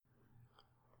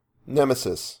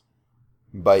Nemesis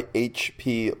by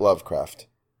H.P. Lovecraft.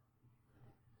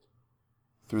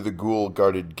 Through the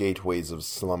ghoul-guarded gateways of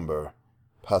slumber,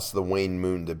 past the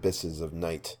wane-mooned abysses of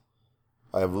night,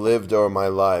 I have lived o'er my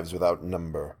lives without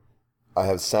number, I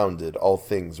have sounded all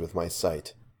things with my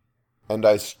sight, and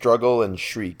I struggle and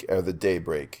shriek ere the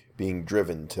daybreak, being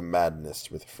driven to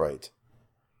madness with fright.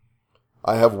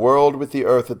 I have whirled with the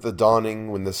earth at the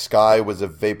dawning, when the sky was a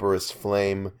vaporous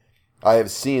flame. I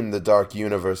have seen the dark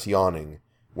universe yawning,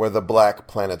 where the black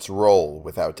planets roll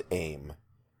without aim,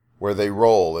 where they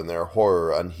roll in their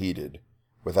horror unheeded,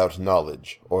 without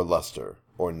knowledge or luster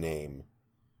or name.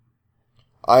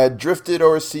 I had drifted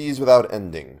o'er seas without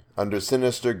ending, under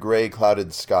sinister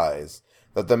grey-clouded skies,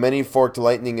 that the many-forked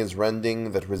lightning is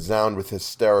rending, that resound with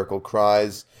hysterical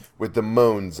cries, with the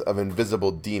moans of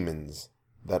invisible demons,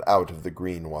 that out of the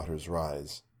green waters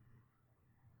rise.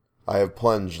 I have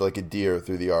plunged like a deer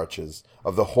through the arches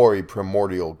of the hoary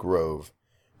primordial grove,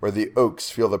 where the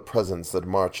oaks feel the presence that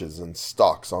marches and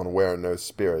stalks on where no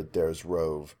spirit dares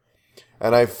rove,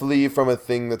 and I flee from a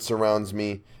thing that surrounds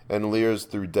me and leers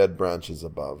through dead branches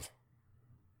above.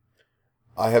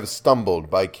 I have stumbled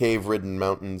by cave-ridden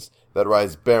mountains that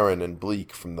rise barren and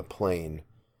bleak from the plain.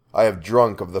 I have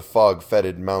drunk of the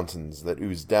fog-fetid mountains that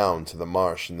ooze down to the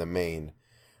marsh and the main,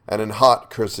 and in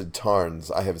hot cursed tarns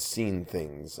I have seen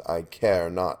things I care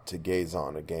not to gaze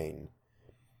on again.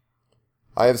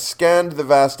 I have scanned the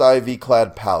vast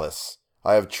ivy-clad palace,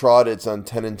 I have trod its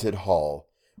untenanted hall,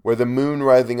 where the moon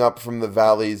writhing up from the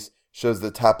valleys shows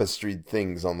the tapestried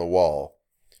things on the wall,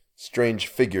 strange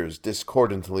figures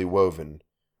discordantly woven,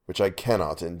 which I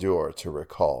cannot endure to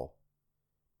recall.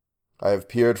 I have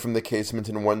peered from the casement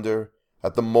in wonder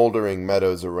at the mouldering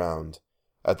meadows around,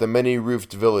 at the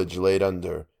many-roofed village laid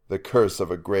under the curse of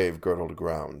a grave-girdled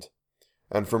ground,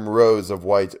 and from rows of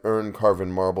white urn-carven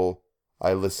marble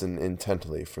I listen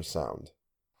intently for sound.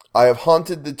 I have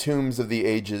haunted the tombs of the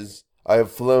ages, I have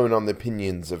flown on the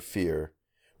pinions of fear,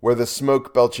 where the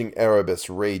smoke-belching Erebus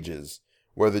rages,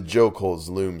 where the jocals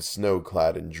loom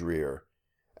snow-clad and drear,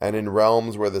 and in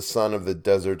realms where the sun of the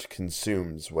desert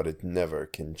consumes what it never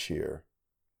can cheer.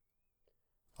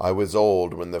 I was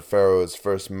old when the pharaohs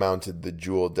first mounted the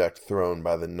jewel-decked throne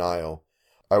by the Nile.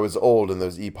 I was old in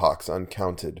those epochs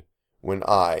uncounted, when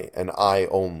I, and I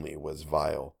only, was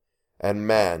vile, and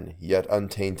man, yet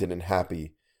untainted and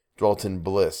happy, dwelt in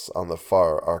bliss on the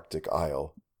far Arctic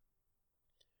isle.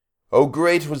 Oh,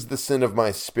 great was the sin of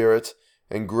my spirit,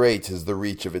 and great is the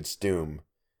reach of its doom.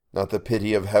 Not the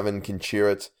pity of heaven can cheer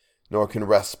it, nor can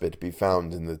respite be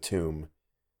found in the tomb.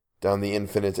 Down the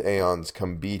infinite aeons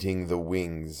come beating the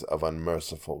wings of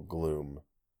unmerciful gloom.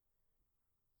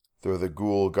 Through the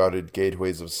ghoul-guarded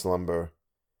gateways of slumber,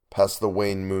 past the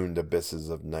wane-mooned abysses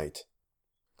of night,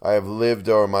 I have lived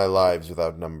o'er my lives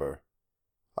without number,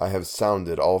 I have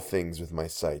sounded all things with my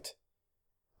sight,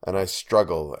 and I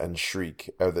struggle and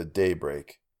shriek ere the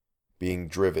daybreak, being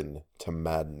driven to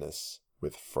madness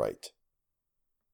with fright.